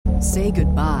Say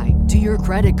goodbye to your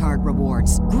credit card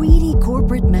rewards. Greedy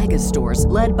corporate mega stores,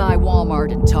 led by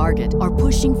Walmart and Target, are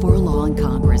pushing for a law in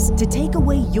Congress to take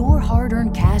away your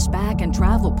hard-earned cash back and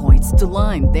travel points to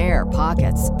line their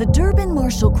pockets. The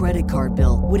Durbin-Marshall credit card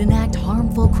bill would enact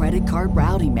harmful credit card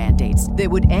routing mandates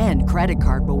that would end credit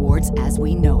card rewards as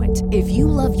we know it. If you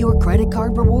love your credit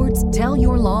card rewards, tell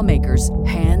your lawmakers,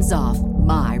 hands off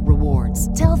my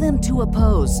rewards. Tell them to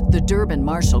oppose the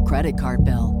Durbin-Marshall credit card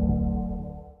bill.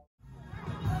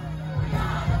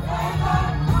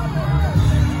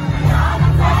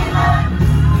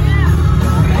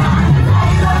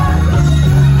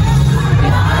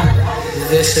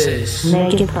 This is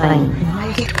Make It Plain.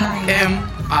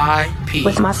 MIP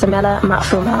With Masamela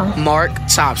Matfumo. Mark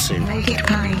Thompson. Make It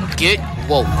Plain. Get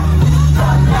woke.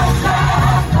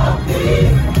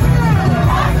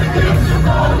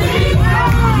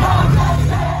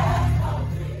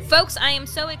 Folks, I am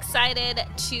so excited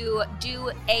to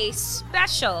do a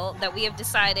special that we have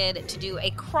decided to do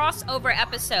a crossover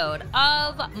episode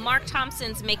of Mark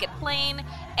Thompson's Make It Plain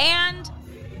and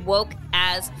Woke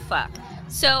as Fuck.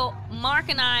 So Mark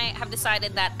and I have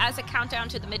decided that as a countdown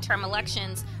to the midterm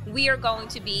elections, we are going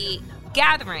to be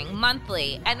gathering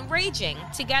monthly and raging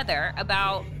together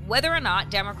about whether or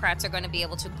not Democrats are going to be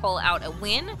able to pull out a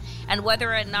win and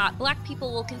whether or not Black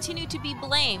people will continue to be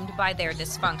blamed by their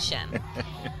dysfunction.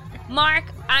 Mark,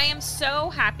 I am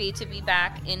so happy to be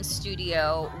back in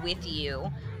studio with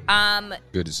you.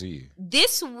 Good to see you.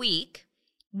 This week,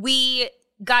 we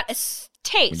got a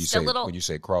taste, when you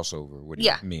say crossover, what do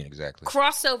you mean exactly?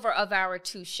 Crossover of our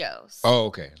two shows. Oh,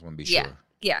 okay. Just want to be sure.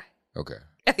 Yeah. Okay.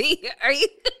 Are you?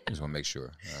 Just want to make sure.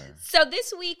 All right. So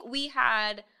this week we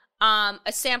had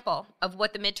a sample of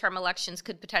what the midterm elections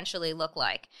could potentially look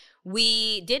like.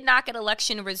 We did not get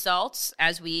election results,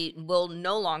 as we will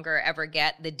no longer ever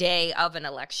get the day of an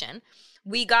election.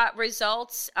 We got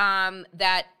results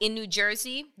that in New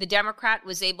Jersey, the Democrat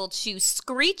was able to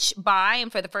screech by,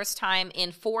 and for the first time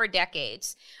in 4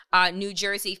 decades, New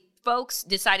Jersey folks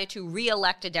decided to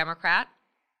reelect a Democrat.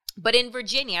 But in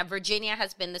Virginia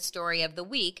has been the story of the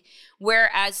week,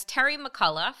 whereas Terry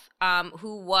McAuliffe,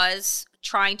 who was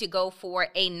trying to go for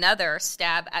another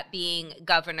stab at being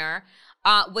governor,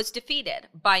 was defeated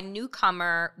by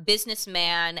newcomer,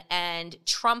 businessman, and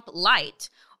Trump light,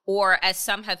 or as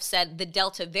some have said, the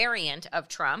Delta variant of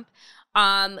Trump.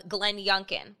 Glenn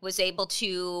Youngkin was able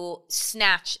to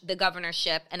snatch the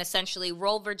governorship and essentially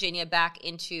roll Virginia back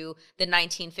into the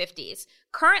 1950s.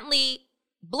 Currently,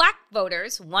 Black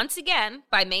voters, once again,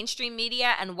 by mainstream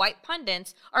media and white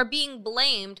pundits, are being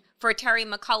blamed for Terry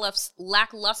McAuliffe's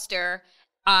lackluster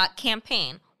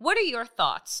campaign. What are your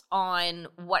thoughts on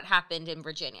what happened in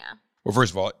Virginia? Well,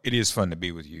 first of all, it is fun to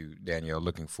be with you, Danielle.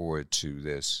 Looking forward to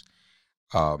this.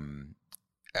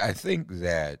 I think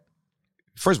that,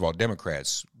 first of all,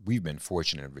 Democrats, we've been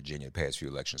fortunate in Virginia the past few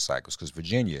election cycles because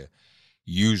Virginia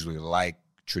usually, like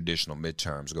traditional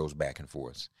midterms, goes back and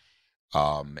forth.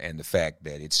 And the fact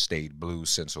that it stayed blue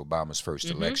since Obama's first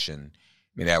election, I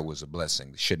mean, that was a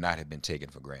blessing. Should not have been taken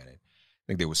for granted. I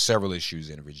think there were several issues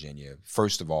in Virginia.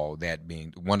 First of all, that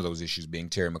being one of those issues being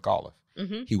Terry McAuliffe.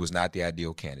 He was not the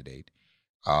ideal candidate.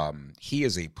 He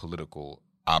is a political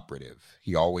operative.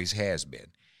 He always has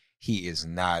been. He is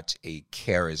not a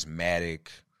charismatic,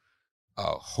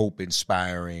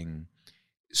 hope-inspiring,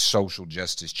 social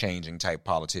justice changing type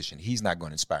politician. He's not going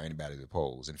to inspire anybody to the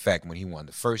polls. In fact, when he won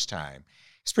the first time,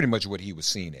 it's pretty much what he was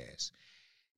seen as.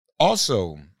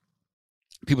 Also,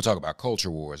 people talk about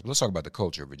culture wars, but let's talk about the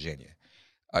culture of Virginia.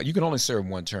 You can only serve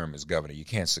one term as governor. You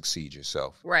can't succeed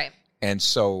yourself. Right. And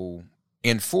so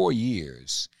in 4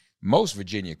 years, most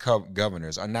Virginia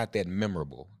governors are not that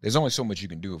memorable. There's only so much you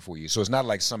can do in 4 years. So it's not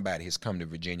like somebody has come to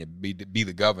Virginia be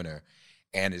the governor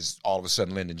and is all of a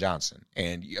sudden Lyndon Johnson.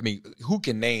 And, I mean, who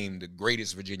can name the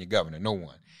greatest Virginia governor? No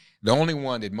one. The only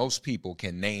one that most people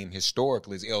can name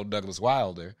historically is L. Douglas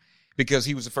Wilder because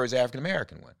he was the first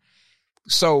African-American one.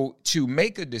 So to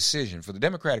make a decision, for the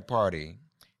Democratic Party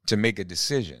to make a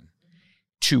decision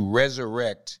to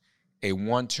resurrect a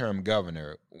one-term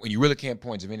governor, when you really can't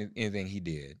point to anything he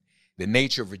did, the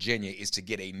nature of Virginia is to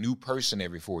get a new person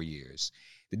every 4 years.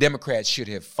 The Democrats should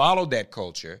have followed that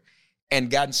culture and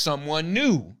gotten someone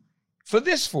new for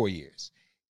this 4 years.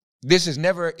 This has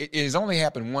never, it has only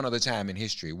happened one other time in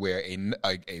history where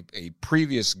a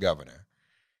previous governor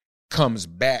comes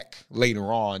back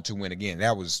later on to win again.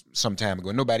 That was some time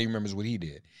ago. Nobody remembers what he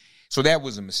did. So that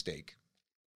was a mistake.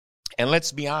 And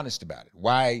let's be honest about it.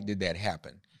 Why did that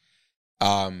happen?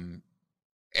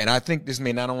 And I think this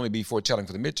may not only be foretelling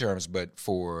for the midterms, but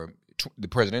for the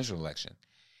presidential election.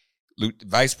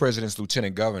 Vice presidents,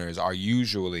 lieutenant governors are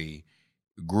usually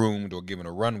groomed or given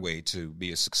a runway to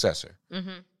be a successor.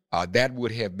 That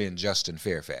would have been Justin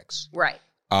Fairfax. Right.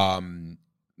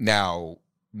 Now,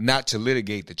 not to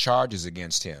litigate the charges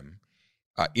against him,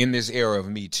 in this era of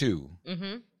Me Too,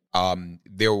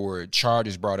 there were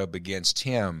charges brought up against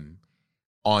him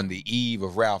on the eve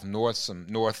of Ralph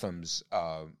Northam's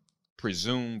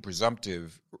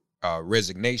presumptive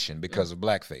resignation because of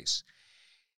blackface.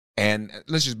 And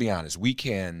let's just be honest, we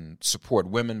can support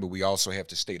women, but we also have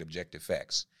to state objective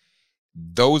facts.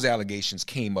 Those allegations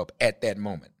came up at that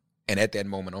moment, and at that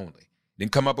moment only.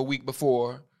 Didn't come up a week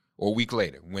before or a week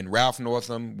later. When Ralph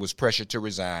Northam was pressured to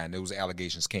resign, those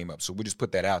allegations came up. So we just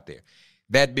put that out there.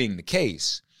 That being the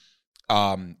case,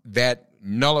 that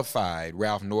nullified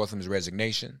Ralph Northam's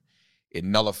resignation. It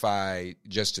nullified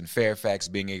Justin Fairfax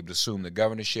being able to assume the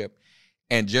governorship.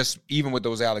 And just even with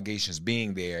those allegations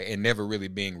being there and never really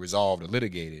being resolved or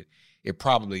litigated, it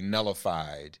probably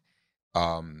nullified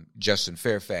Justin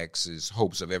Fairfax's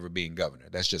hopes of ever being governor.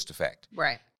 That's just a fact.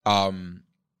 Right.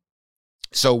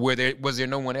 So was there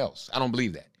no one else? I don't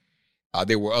believe that.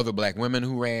 There were other black women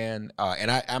who ran,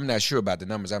 and I'm not sure about the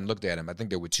numbers. I haven't looked at them. I think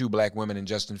there were 2 black women in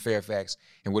Justin Fairfax.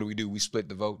 And what do? We split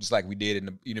the vote, just like we did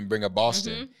you didn't bring up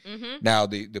Boston. Now,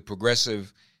 the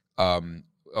progressive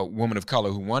a woman of color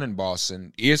who won in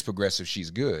Boston is progressive.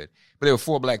 She's good. But there were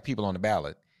 4 black people on the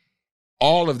ballot.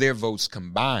 All of their votes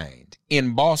combined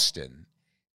in Boston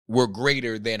were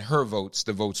greater than her votes,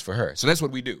 the votes for her. So that's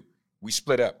what we do. We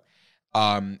split up.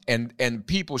 And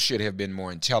people should have been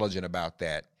more intelligent about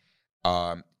that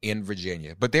in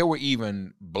Virginia. But there were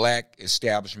even black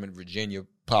establishment Virginia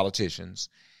politicians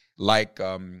like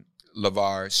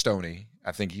LeVar Stoney,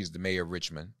 I think he's the mayor of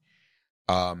Richmond,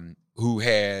 who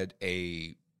had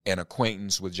an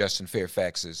acquaintance with Justin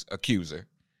Fairfax's accuser.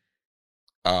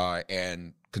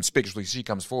 And conspicuously, she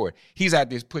comes forward. He's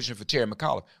out there pushing for Terry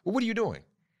McAuliffe. Well, what are you doing?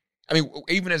 I mean,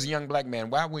 even as a young black man,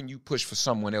 why wouldn't you push for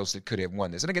someone else that could have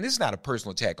won this? And again, this is not a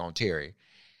personal attack on Terry.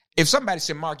 If somebody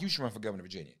said, Mark, you should run for governor of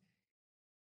Virginia,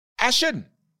 I shouldn't.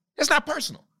 That's not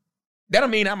personal. That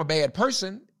don't mean I'm a bad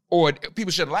person or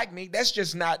people shouldn't like me. That's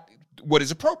just not what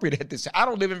is appropriate at this time. I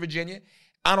don't live in Virginia.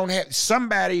 I don't have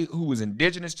somebody who was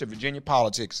indigenous to Virginia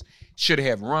politics should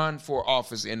have run for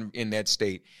office in that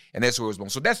state, and that's where it was born.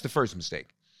 So that's the first mistake.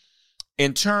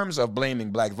 In terms of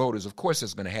blaming black voters, of course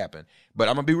it's going to happen. But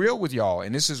I'm going to be real with y'all,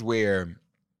 and this is where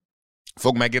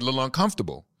folk might get a little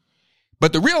uncomfortable.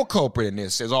 But the real culprit in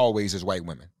this, as always, is white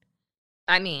women.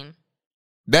 I mean.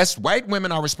 That's white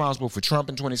women are responsible for Trump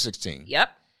in 2016.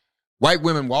 Yep. White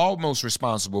women were almost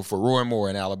responsible for Roy Moore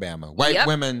in Alabama. White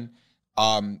women...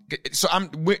 And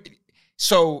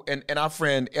our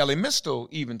friend Ellie Mistel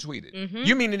even tweeted.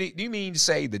 You mean to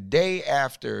say the day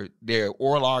after their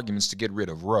oral arguments to get rid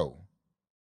of Roe,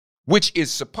 which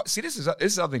is this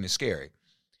is something that's scary.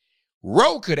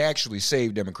 Roe could actually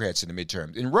save Democrats in the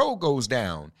midterms. And Roe goes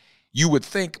down, you would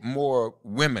think more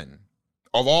women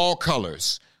of all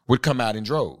colors would come out in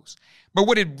droves. But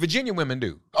what did Virginia women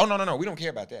do? Oh, no, we don't care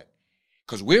about that.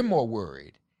 Because we're more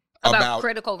worried about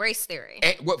critical race theory.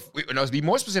 Let's be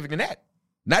more specific than that.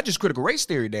 Not just critical race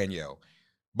theory, Danielle,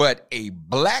 but a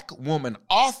black woman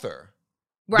author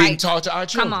being taught to our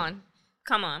children.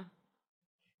 Come on.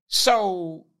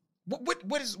 So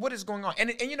what is going on?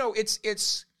 And you know, it's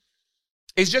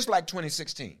just like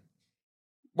 2016.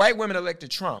 White women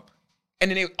elected Trump, and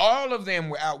then all of them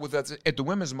were out with us at the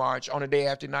Women's March on the day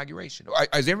after inauguration.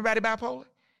 Is everybody bipolar?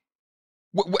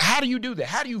 How do you do that?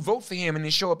 How do you vote for him and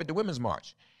then show up at the Women's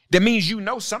March? That means you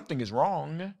know something is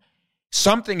wrong.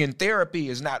 Something in therapy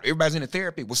is not, everybody's in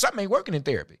therapy. Well, something ain't working in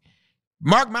therapy.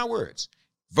 Mark my words.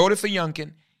 Voted for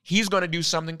Youngkin. He's going to do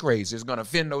something crazy. It's going to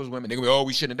offend those women. They're going to be,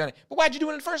 we shouldn't have done it. But why'd you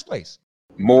do it in the first place?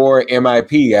 More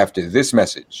MIP after this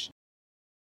message.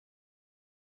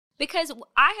 Because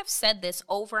I have said this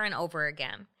over and over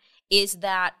again, is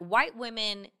that white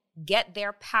women get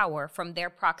their power from their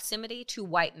proximity to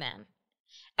white men.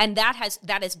 And that has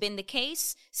been the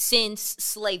case since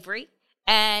slavery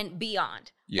and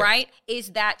beyond, right?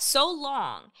 Is that so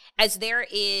long as there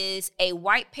is a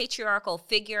white patriarchal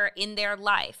figure in their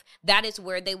life, that is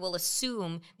where they will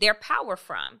assume their power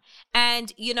from.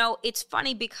 And, you know, it's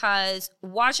funny because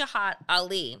Wajahat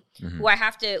Ali, who I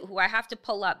have to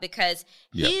pull up because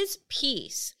his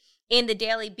piece in the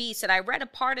Daily Beast, and I read a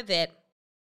part of it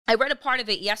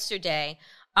yesterday,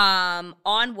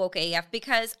 on Woke AF,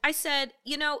 because I said,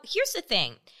 you know, here's the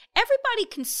thing. Everybody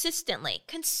consistently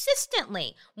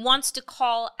wants to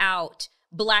call out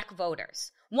black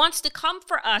voters, wants to come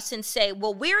for us and say,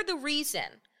 well, we're the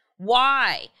reason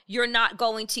why you're not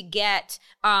going to get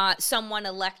someone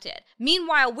elected.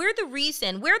 Meanwhile, we're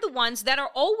the ones that are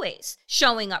always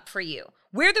showing up for you.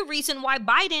 We're the reason why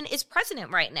Biden is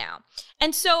president right now.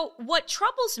 And so what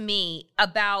troubles me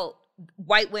about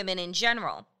white women in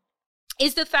general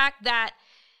is the fact that,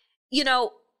 you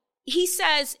know, he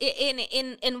says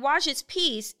in Waj's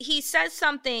piece, he says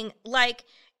something like,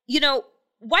 you know,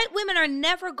 white women are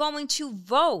never going to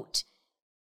vote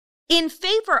in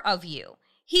favor of you.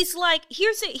 He's like,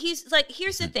 here's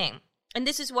the thing. And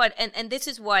this is what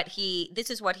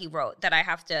he wrote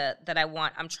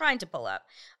I'm trying to pull up.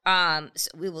 So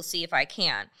we will see if I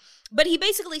can. But he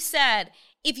basically said,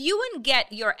 if you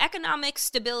get your economic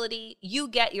stability, you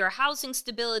get your housing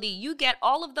stability, you get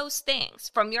all of those things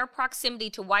from your proximity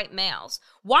to white males,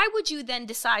 why would you then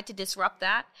decide to disrupt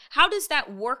that? How does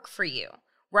that work for you?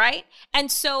 Right?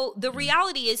 And so the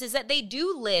reality is that they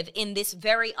do live in this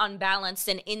very unbalanced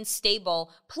and unstable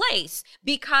place,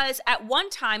 because at one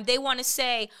time they want to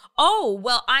say, oh,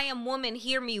 well, I am woman,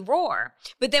 hear me roar.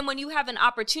 But then when you have an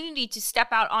opportunity to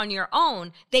step out on your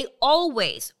own, they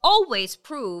always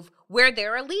prove where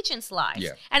their allegiance lies.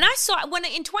 Yeah. And I saw when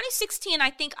in 2016, I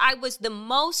think I was the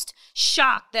most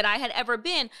shocked that I had ever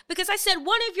been, because I said,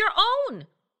 one of your own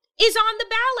is on the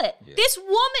ballot. Yeah. This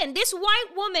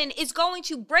white woman is going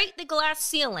to break the glass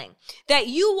ceiling that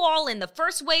you all in the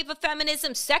first wave of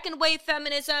feminism, second wave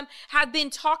feminism have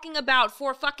been talking about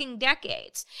for fucking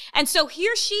decades. And so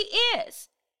here she is.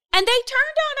 And they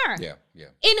turned on her. Yeah.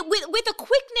 With a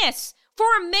quickness for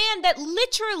a man that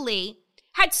literally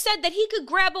had said that he could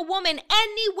grab a woman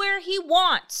anywhere he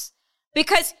wants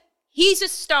because he's a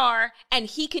star and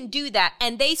he can do that.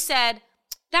 And they said,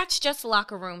 that's just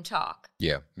locker room talk.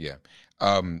 Yeah.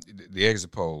 The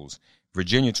exit polls,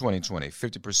 Virginia 2020,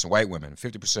 50% white women,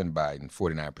 50% Biden,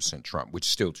 49% Trump, which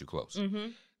is still too close.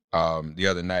 Mm-hmm. The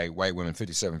other night, white women,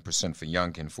 57% for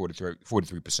Youngkin,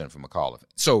 43% for McAuliffe.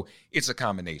 So it's a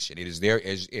combination. It is their,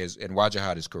 and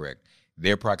Wajahat is correct,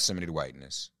 their proximity to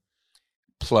whiteness,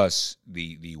 plus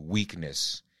the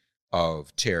weakness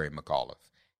of Terry McAuliffe.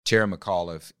 Terry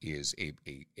McAuliffe is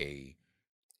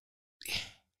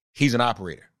he's an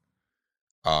operator.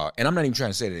 And I'm not even trying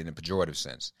to say that in a pejorative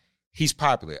sense. He's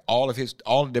popular. All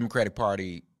the Democratic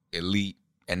Party elite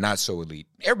and not so elite.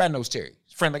 Everybody knows Terry.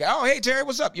 His friend like, oh, hey, Terry,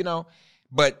 what's up? You know,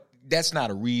 but that's not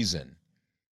a reason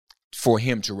for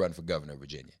him to run for governor of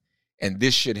Virginia. And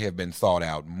this should have been thought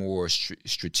out more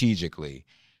strategically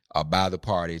by the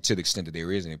party, to the extent that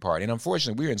there is any party. And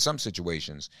unfortunately, we're in some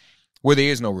situations where there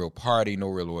is no real party, no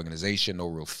real organization, no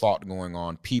real thought going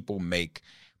on. People make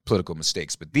political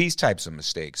mistakes. But these types of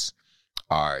mistakes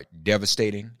are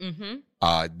devastating.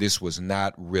 Mm-hmm. This was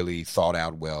not really thought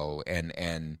out well.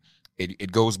 And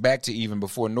it goes back to even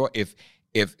before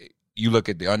if you look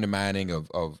at the undermining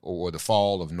or the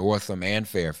fall of Northam and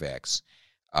Fairfax,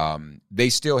 they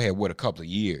still had, a couple of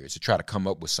years to try to come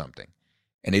up with something.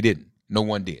 And they didn't. No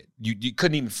one did. You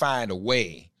couldn't even find a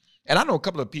way. And I know a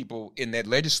couple of people in that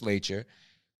legislature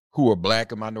who are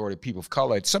black or minority people of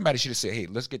color. Somebody should have said, hey,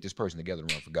 let's get this person together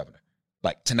and run for governor,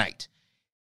 like tonight.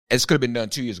 This could have been done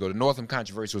 2 years ago. The Northam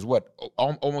controversy was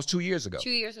almost 2 years ago. 2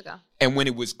 years ago. And when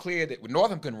it was clear that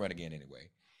Northam couldn't run again anyway,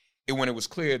 and when it was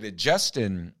clear that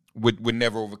Justin would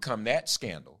never overcome that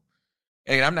scandal,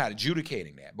 and I'm not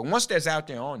adjudicating that, but once that's out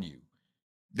there on you,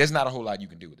 there's not a whole lot you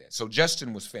can do with that. So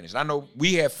Justin was finished. I know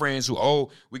we have friends who,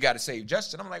 we got to save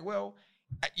Justin. I'm like, well,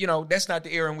 that's not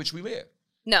the era in which we live.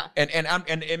 No. And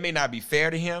it may not be fair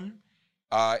to him.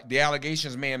 The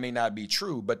allegations may or may not be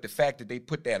true, but the fact that they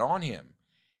put that on him.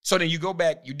 So then you go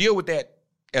back, you deal with that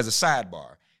as a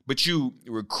sidebar, but you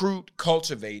recruit,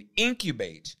 cultivate,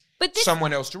 incubate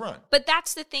someone else to run. But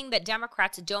that's the thing that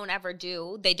Democrats don't ever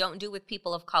do. They don't do with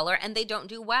people of color, and they don't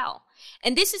do well.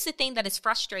 And this is the thing that is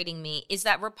frustrating me, is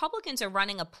that Republicans are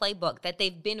running a playbook that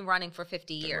they've been running for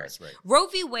 50 years. Right. Roe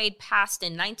v. Wade passed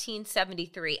in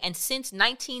 1973, and since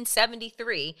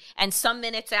 1973 and some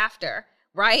minutes after,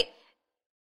 right,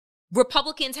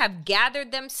 Republicans have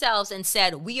gathered themselves and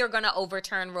said, we are going to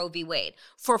overturn Roe v. Wade.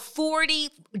 For 40,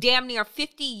 damn near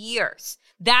 50 years,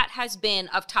 that has been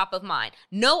of top of mind.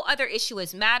 No other issue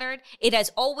has mattered. It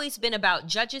has always been about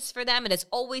judges for them. It has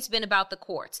always been about the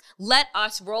courts. Let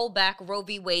us roll back Roe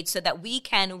v. Wade so that we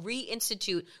can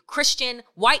reinstitute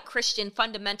white Christian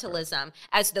fundamentalism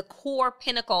as the core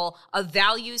pinnacle of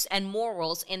values and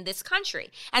morals in this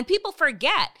country. And people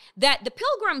forget that the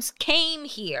Pilgrims came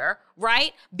here,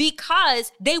 right,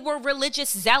 because they were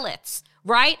religious zealots,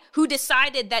 right, who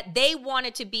decided that they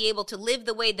wanted to be able to live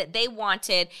the way that they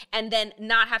wanted and then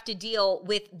not have to deal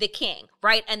with the king,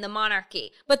 right, and the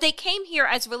monarchy. But they came here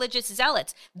as religious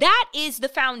zealots. That is the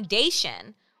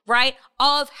foundation, right,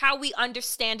 of how we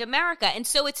understand America. And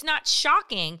so it's not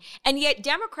shocking. And yet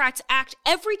Democrats act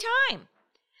every time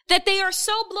that they are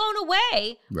so blown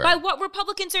away by what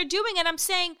Republicans are doing. And I'm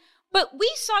saying, but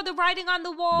we saw the writing on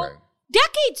the wall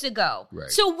decades ago.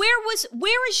 So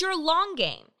where is your long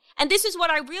game? And this is what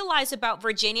I realize about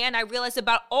Virginia, and I realize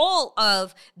about all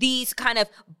of these kind of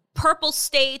purple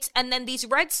states and then these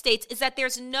red states, is that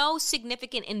there's no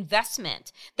significant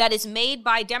investment that is made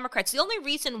by Democrats. The only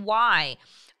reason why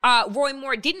Roy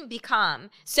Moore didn't become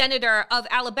senator of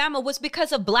Alabama was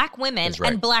because of black women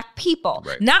and black people,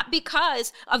 not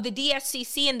because of the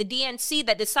DSCC and the DNC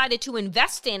that decided to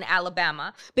invest in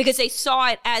Alabama because they saw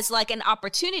it as like an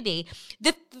opportunity.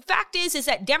 The fact is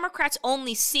that Democrats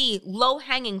only see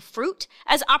low-hanging fruit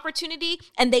as opportunity,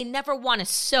 and they never want to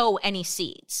sow any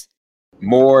seeds.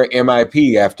 More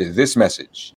MIP after this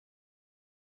message.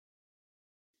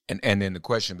 And then the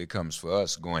question becomes for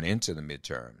us going into the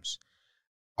midterms,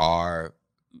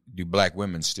 do black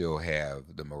women still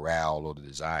have the morale or the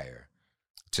desire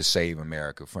to save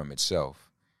America from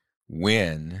itself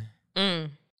when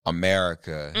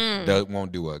America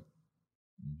won't do a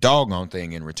doggone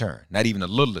thing in return, not even the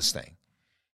littlest thing,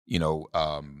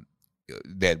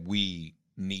 that we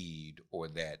need or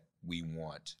that we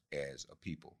want as a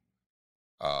people.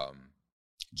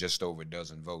 Just over a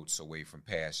dozen votes away from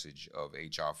passage of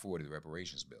H.R. 40, the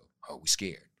reparations bill. Oh, we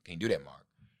scared. Can't do that, Mark.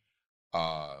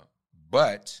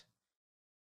 But,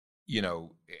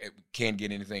 can't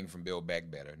get anything from Build Back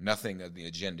Better. Nothing of the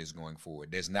agenda is going forward.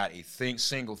 There's not a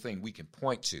single thing we can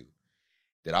point to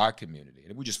that our community,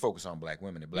 and we just focus on black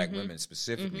women, and black women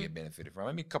specifically have benefited from.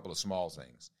 I mean, a couple of small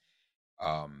things.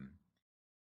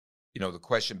 The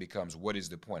question becomes, what is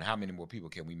the point? How many more people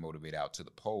can we motivate out to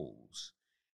the polls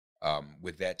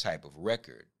with that type of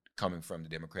record coming from the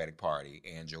Democratic Party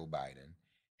and Joe Biden?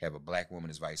 Have a black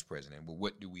woman as vice president. But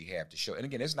what do we have to show? And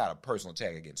again, it's not a personal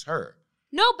attack against her.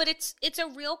 No, but it's a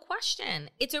real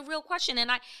question. It's a real question. And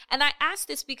I ask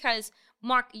this because,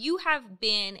 Mark, you have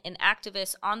been an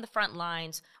activist on the front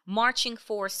lines, marching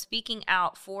for, speaking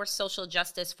out for social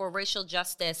justice, for racial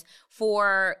justice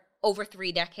for over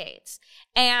 3 decades.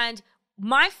 And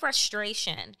my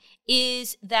frustration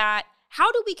is that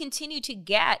how do we continue to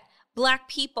get black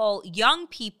people, young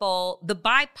people, the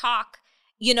BIPOC,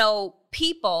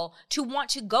 people to want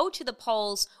to go to the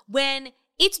polls when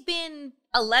it's been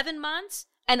 11 months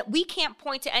and we can't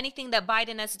point to anything that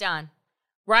Biden has done,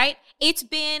 right? It's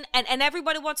been, and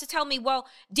everybody wants to tell me, well,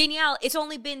 Danielle, it's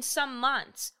only been some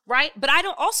months, right? But I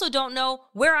also don't know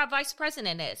where our vice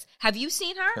president is. Have you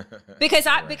seen her? Because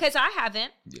I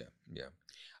haven't.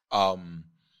 Yeah.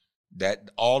 That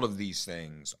all of these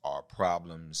things are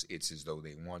problems. It's as though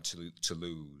they want to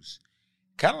lose.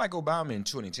 Kind of like Obama in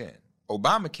 2010.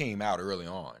 Obama came out early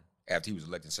on after he was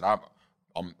elected and said, I'm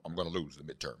going to lose the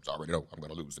midterms. I already know I'm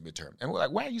going to lose the midterm. And we're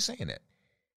like, why are you saying that?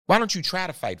 Why don't you try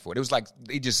to fight for it? It was like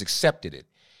they just accepted it.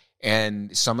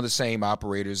 And some of the same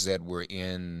operators that were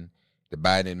in the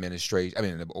Biden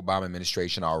administration, the Obama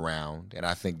administration are around, and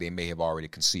I think they may have already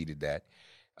conceded that.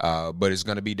 But it's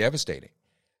going to be devastating.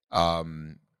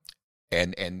 And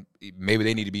maybe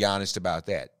they need to be honest about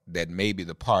that maybe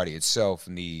the party itself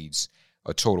needs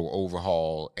a total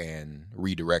overhaul and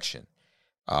redirection.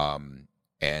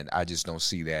 And I just don't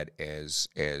see that as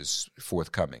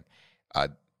forthcoming.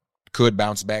 Could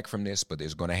bounce back from this, but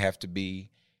there's going to have to be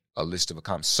a list of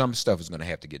accomplishments. Some stuff is going to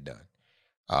have to get done.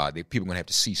 People are going to have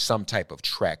to see some type of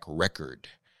track record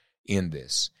in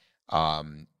this.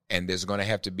 And there's going to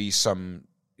have to be some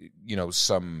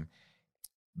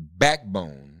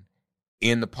backbone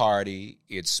in the party,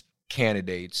 its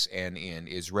candidates, and in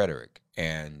its rhetoric.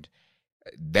 And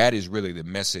that is really the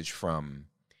message from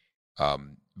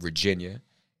Virginia.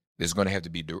 There's going to have to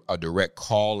be a direct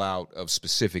call out of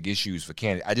specific issues for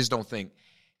candidates. I just don't think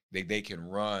they can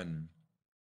run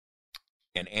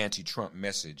an anti-Trump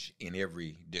message in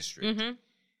every district.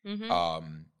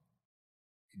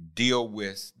 Deal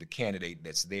with the candidate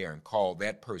that's there and call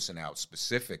that person out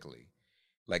specifically,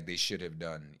 like they should have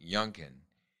done Youngkin.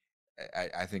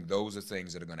 I think those are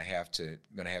things that are going to have to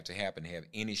happen to have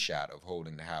any shot of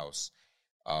holding the House,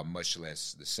 much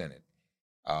less the Senate.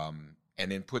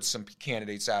 And then put some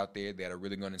candidates out there that are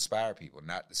really going to inspire people,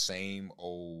 not the same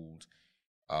old.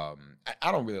 I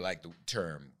don't really like the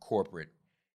term corporate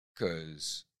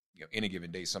because any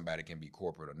given day somebody can be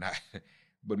corporate or not,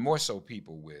 but more so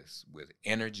people with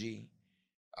energy,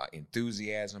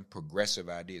 enthusiasm, progressive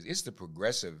ideas. It's the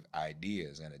progressive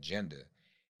ideas and agenda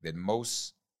that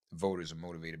most voters are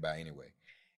motivated by anyway.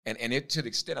 And it, to the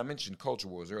extent I mentioned culture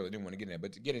wars earlier, I didn't want to get in there,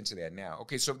 but to get into that now.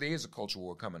 Okay, so if there is a culture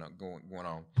war going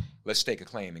on, let's stake a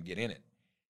claim and get in it.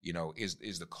 You know,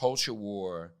 is the culture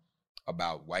war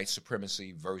about white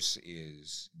supremacy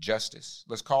versus justice?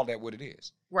 Let's call that what it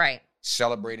is. Right.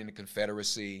 Celebrating the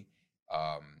Confederacy,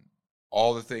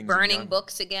 all the things. Burning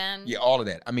books again. Yeah, all of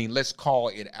that. I mean, let's call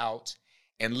it out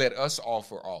and let us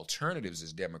offer alternatives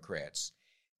as Democrats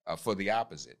for the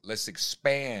opposite. Let's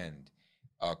expand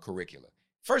curricula.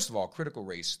 First of all, critical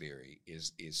race theory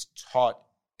is taught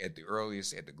at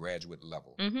the graduate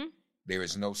level. Mm-hmm. There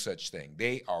is no such thing.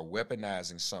 They are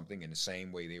weaponizing something in the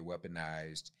same way they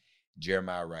weaponized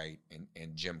Jeremiah Wright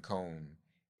and Jim Cone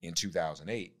in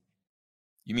 2008.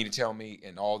 You mean to tell me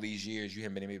in all these years you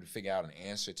haven't been able to figure out an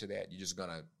answer to that? You're just going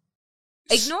to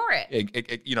ignore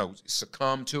it.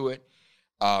 Succumb to it.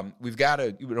 We've got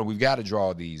to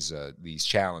draw these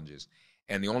challenges,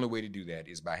 and the only way to do that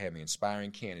is by having inspiring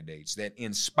candidates that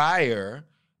inspire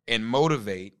and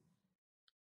motivate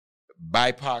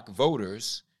BIPOC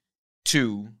voters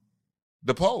to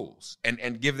the polls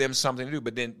and give them something to do.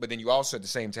 But then you also at the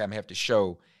same time have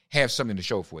something to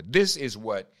show for it. This is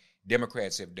what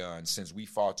Democrats have done since we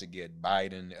fought to get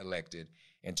Biden elected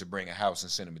and to bring a House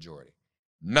and Senate majority.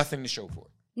 Nothing to show for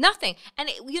it. Nothing. And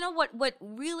you know what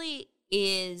really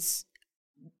is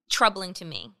troubling to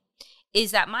me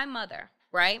is that my mother,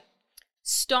 right,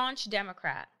 staunch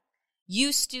Democrat,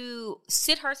 used to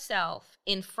sit herself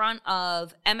in front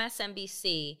of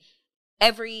MSNBC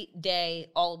every day,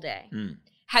 all day,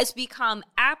 has become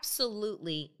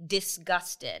absolutely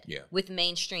disgusted with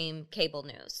mainstream cable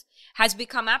news, has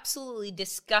become absolutely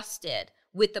disgusted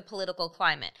with the political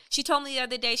climate. She told me the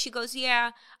other day, she goes,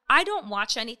 yeah, I don't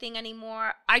watch anything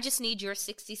anymore. I just need your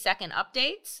 60-second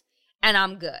updates and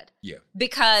I'm good. Yeah.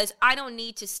 Because I don't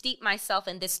need to steep myself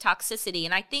in this toxicity.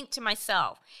 And I think to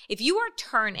myself, if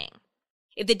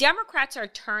the Democrats are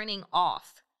turning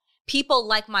off people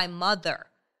like my mother,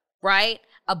 right?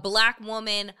 A Black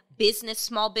woman,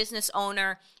 small business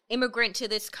owner, immigrant to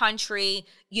this country,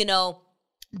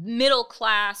 middle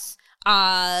class,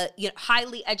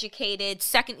 highly educated,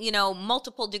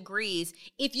 multiple degrees.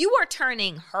 If you are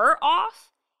turning her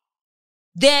off,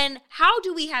 then how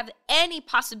do we have any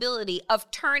possibility of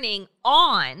turning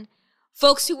on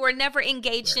folks who were never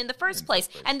engaged in the first place?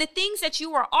 And the things that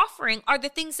you are offering are the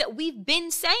things that we've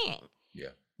been saying.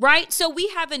 Yeah. Right? So we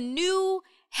have a new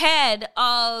head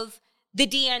of the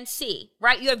DNC,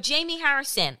 right? You have Jamie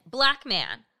Harrison, Black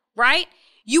man, right?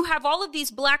 You have all of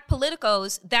these Black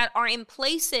politicos that are in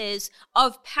places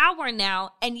of power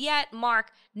now, and yet,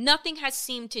 Mark, nothing has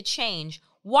seemed to change.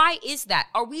 Why is that?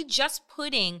 Are we just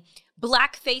putting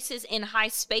Black faces in high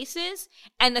spaces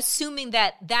and assuming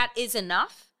that that is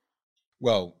enough?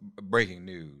 Well, breaking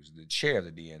news, the chair of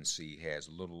the DNC has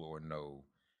little or no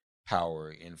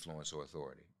power, influence, or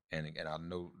authority. And I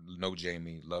know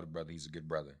Jamie, love the brother, he's a good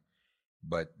brother.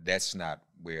 But that's not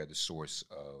where the source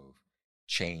of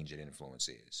change and influence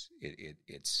is.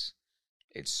 It's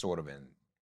sort of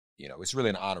it's really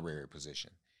an honorary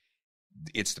position.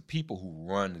 It's the people who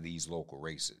run these local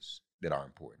races that are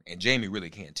important. And Jamie really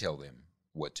can't tell them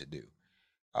what to do.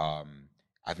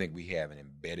 I think we have an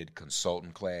embedded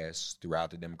consultant class throughout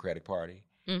the Democratic Party.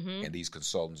 Mm-hmm. And these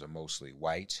consultants are mostly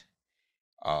white,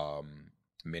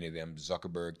 many of them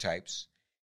Zuckerberg types,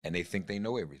 and they think they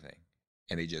know everything.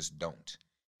 And they just don't.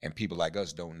 And people like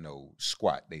us don't know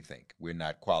squat, they think. We're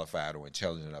not qualified or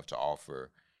intelligent enough to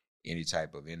offer any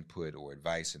type of input or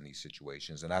advice in these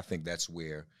situations. And I think that's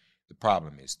where the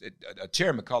problem is. A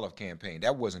Terry McAuliffe campaign,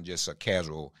 that wasn't just a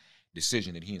casual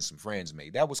decision that he and some friends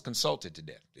made. That was consulted to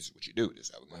death. This is what you do. This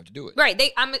is how we're going to do it. Right.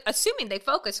 I'm assuming they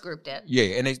focus grouped it.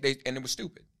 Yeah, and it was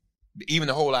stupid. Even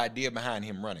the whole idea behind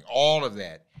him running, all of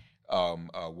that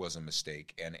was a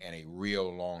mistake and a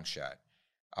real long shot.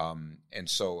 And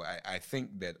so I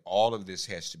think that all of this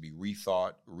has to be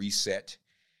rethought, reset,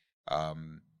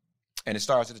 and it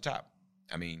starts at the top.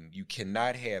 I mean, you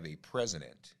cannot have a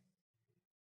president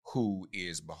who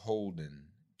is beholden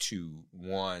to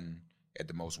at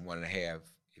the most 1.5,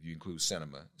 if you include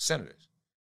senators.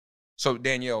 So,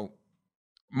 Danielle,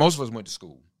 most of us went to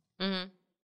school,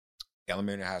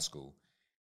 elementary and high school.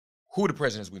 Who are the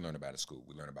presidents we learned about at school?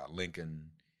 We learned about Lincoln.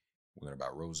 We learned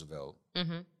about Roosevelt.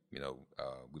 Mm-hmm.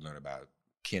 We learned about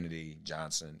Kennedy,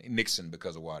 Johnson, and Nixon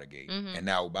because of Watergate, and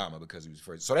now Obama because he was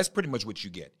first. So that's pretty much what you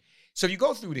get. So if you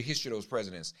go through the history of those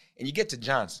presidents and you get to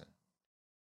Johnson,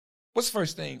 what's the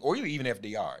first thing, or even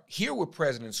FDR? Here were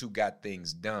presidents who got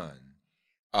things done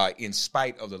in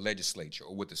spite of the legislature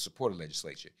or with the support of the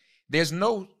legislature. There's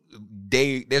no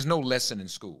lesson in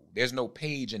school. There's no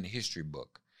page in the history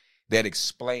book that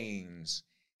explains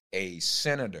a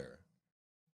senator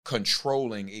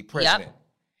controlling a president. Yep.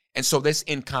 And so that's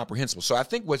incomprehensible. So I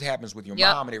think what happens with your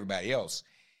mom and everybody else,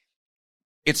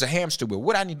 it's a hamster wheel.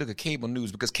 What I need to look at cable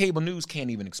news, because cable news can't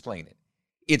even explain it.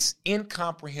 It's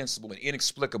incomprehensible and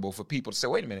inexplicable for people to say,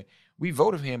 wait a minute, we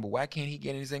voted for him, but why can't he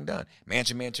get anything done?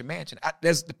 Mansion.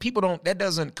 That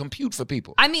doesn't compute for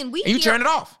people. I mean, turn it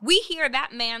off. We hear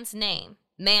that man's name,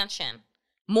 Manchin,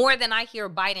 more than I hear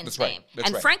Biden's name.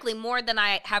 And frankly, more than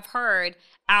I have heard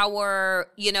our,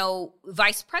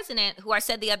 vice president, who I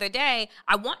said the other day,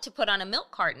 I want to put on a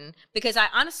milk carton because I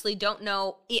honestly don't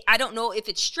know. I don't know if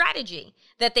it's strategy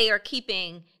that they are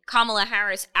keeping Kamala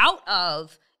Harris out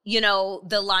of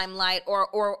the limelight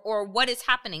or what is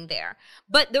happening there.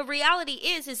 But the reality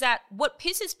is that what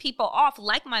pisses people off,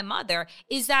 like my mother,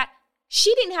 is that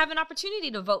she didn't have an opportunity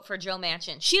to vote for Joe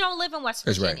Manchin. She don't live in West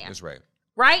Virginia. That's right.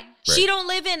 Right? She don't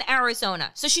live in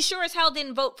Arizona. So she sure as hell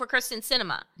didn't vote for Kyrsten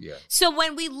Sinema. Yeah. So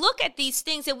when we look at these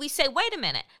things and we say, wait a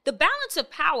minute, the balance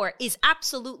of power is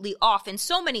absolutely off in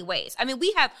so many ways. I mean,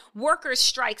 we have workers'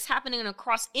 strikes happening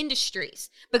across industries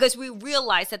because we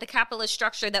realize that the capitalist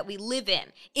structure that we live in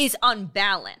is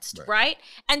unbalanced, right?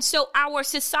 And so our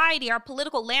society, our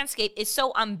political landscape is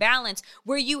so unbalanced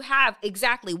where you have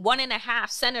exactly 1.5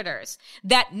 senators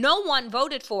that no one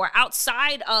voted for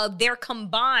outside of their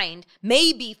combined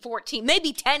maybe 14,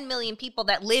 maybe 10 million people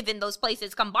that live in those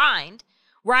places combined,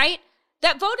 right?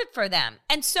 That voted for them.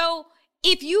 And so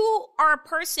if you are a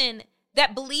person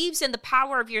that believes in the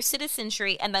power of your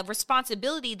citizenry and the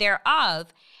responsibility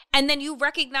thereof, and then you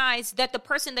recognize that the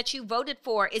person that you voted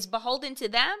for is beholden to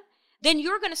them, then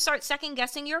you're going to start second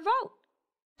guessing your vote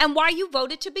and why you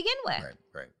voted to begin with.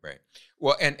 Right.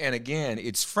 Well, and again,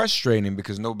 it's frustrating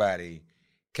because nobody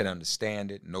can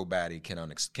understand it. Nobody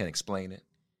can explain it.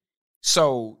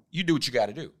 So you do what you got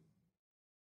to do.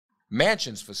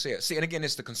 Mansions for sale. See, and again,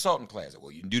 it's the consultant class.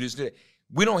 Well, you can do this, do that.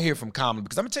 We don't hear from Kamala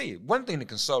because I'm going to tell you, one thing the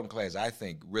consultant class I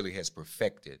think really has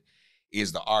perfected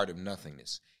is the art of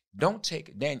nothingness. Don't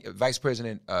take, Vice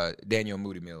President Danielle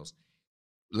Moody Mills,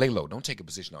 lay low. Don't take a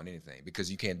position on anything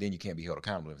because you can't be held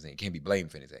accountable for anything. You can't be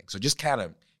blamed for anything. So just kind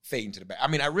of fade into the back. I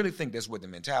mean, I really think that's what the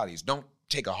mentality is. Don't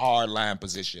take a hard line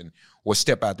position or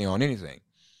step out there on anything.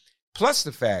 Plus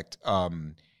the fact,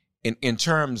 in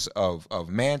terms of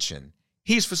Manchin,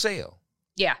 he's for sale.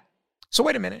 Yeah. So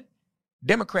wait a minute.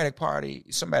 Democratic Party,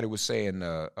 somebody was saying,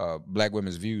 Black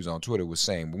Women's Views on Twitter was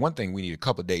saying, one thing we need a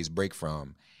couple of days break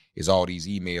from is all these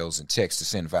emails and texts to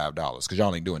send $5 because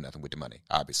y'all ain't doing nothing with the money,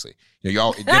 obviously.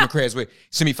 Y'all Democrats would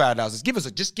send me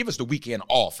 $5. Just give us the weekend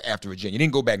off after Virginia. You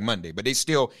didn't go back Monday, but they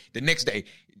still, the next day,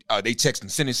 they text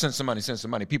and send some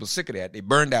money. People sick of that. They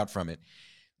burned out from it.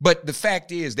 But the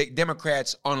fact is,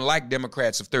 Democrats, unlike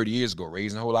Democrats of 30 years ago,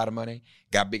 raising a whole lot of money,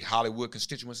 got big Hollywood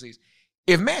constituencies.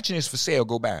 If Manchin is for sale,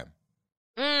 go buy him.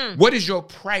 What is your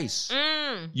price,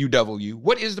 UW?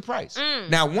 What is the price?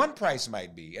 Now, one price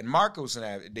might be, and Marcos and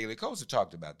I at Daily Kos have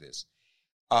talked about this,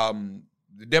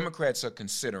 the Democrats are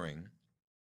considering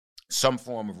some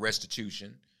form of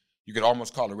restitution. You could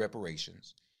almost call it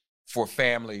reparations for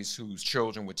families whose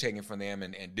children were taken from them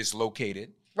and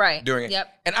dislocated. Right.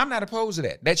 And I'm not opposed to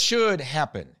that. That should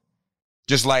happen.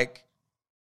 Just like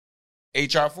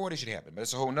H.R. 40 should happen. But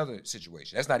it's a whole nother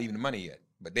situation. That's not even the money yet.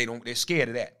 But they're scared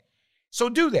of that. So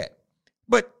do that.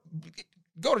 But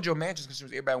go to Joe Manchin's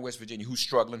constituency, everybody in West Virginia who's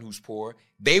struggling, who's poor.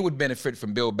 They would benefit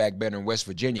from Build Back Better in West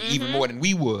Virginia even more than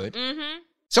we would.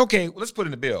 So, okay, let's put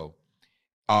in the bill.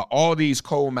 All these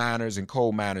coal miners and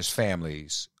coal miners'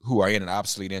 families who are in an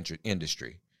obsolete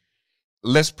industry,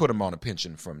 let's put them on a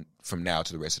pension from now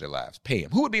to the rest of their lives. Pay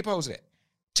them. Who would be opposed to that?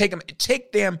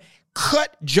 Take them,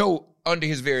 cut Joe under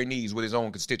his very knees with his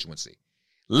own constituency.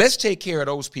 Let's take care of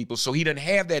those people so he doesn't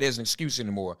have that as an excuse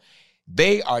anymore.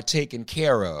 They are taken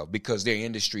care of because their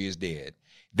industry is dead.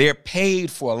 They're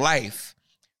paid for life.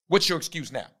 What's your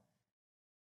excuse now?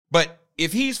 But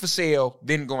if he's for sale,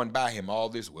 then go and buy him all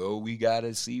this, well, we got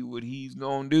to see what he's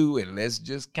going to do, and let's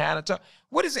just kind of talk.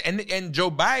 What is it? And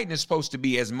Joe Biden is supposed to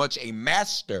be as much a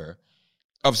master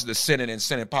of the Senate and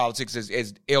Senate politics as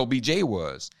LBJ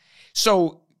was.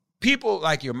 So people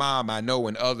like your mom, I know,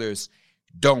 and others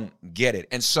don't get it.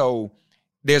 And so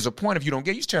there's a point if you don't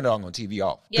get it, you just turn it on TV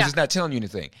off because it's not telling you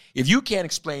anything. If you can't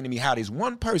explain to me how there's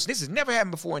one person, this has never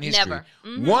happened before in history,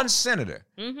 one senator,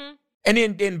 and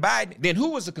then Biden, then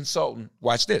who was the consultant?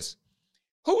 Watch this.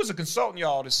 Who was the consultant,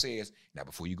 y'all, that says, now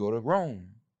before you go to Rome,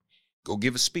 go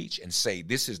give a speech and say,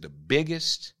 this is the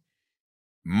biggest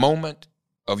moment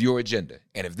of your agenda.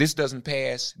 And if this doesn't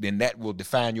pass, then that will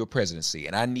define your presidency.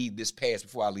 And I need this passed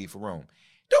before I leave for Rome.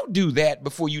 Don't do that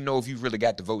before you know if you've really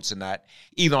got the votes or not,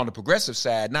 either on the progressive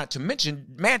side, not to mention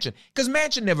Manchin, because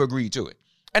Manchin never agreed to it.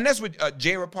 And that's what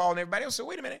J. Paul and everybody else said,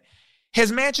 wait a minute,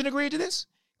 has Manchin agreed to this?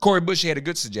 Cori Bush had a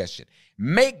good suggestion.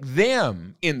 Make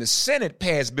them in the Senate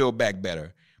pass Build Back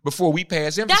Better before we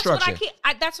pass infrastructure.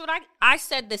 That's what I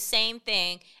said the same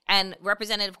thing. And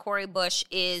Representative Cori Bush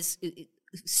is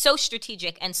so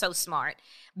strategic and so smart,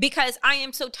 because I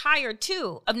am so tired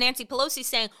too of Nancy Pelosi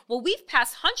saying, well, we've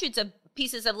passed hundreds of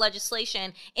pieces of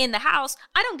legislation in the House.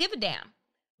 I don't give a damn.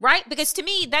 Right? Because to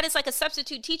me, that is like a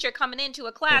substitute teacher coming into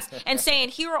a class and saying,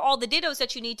 here are all the dittos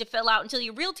that you need to fill out until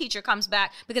your real teacher comes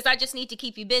back, because I just need to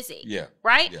keep you busy. Yeah.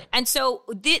 Right? Yeah. And so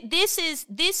this is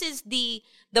the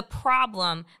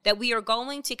problem that we are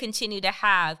going to continue to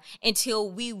have until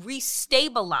we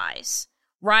restabilize,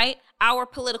 right, our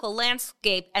political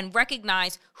landscape and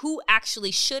recognize who actually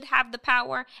should have the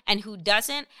power and who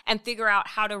doesn't, and figure out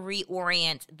how to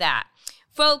reorient that.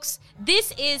 Folks,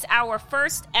 this is our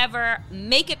first ever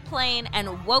Make It Plain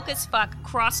and Woke as Fuck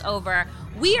crossover.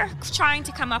 We are trying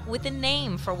to come up with a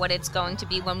name for what it's going to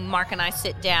be when Mark and I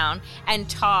sit down and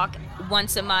talk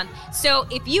once a month. So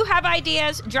if you have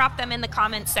ideas, drop them in the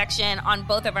comments section on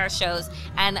both of our shows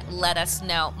and let us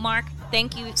know. Mark,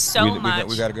 thank you so much.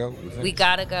 We got to go? We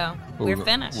got to go. We're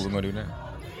finished. What are we going to do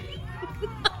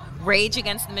now? Rage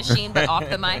against the machine, but off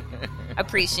the mic.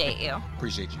 Appreciate you.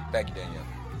 Appreciate you. Thank you, Danielle.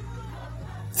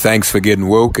 Thanks for getting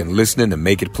woke and listening to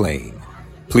Make It Plain.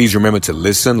 Please remember to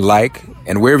listen, like,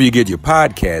 and wherever you get your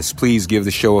podcasts, please give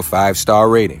the show a 5-star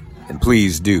rating. And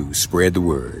please do spread the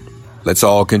word. Let's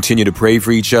all continue to pray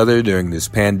for each other during this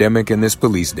pandemic and this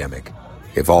police-demic.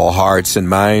 If all hearts and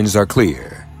minds are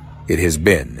clear, it has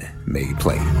been made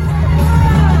plain.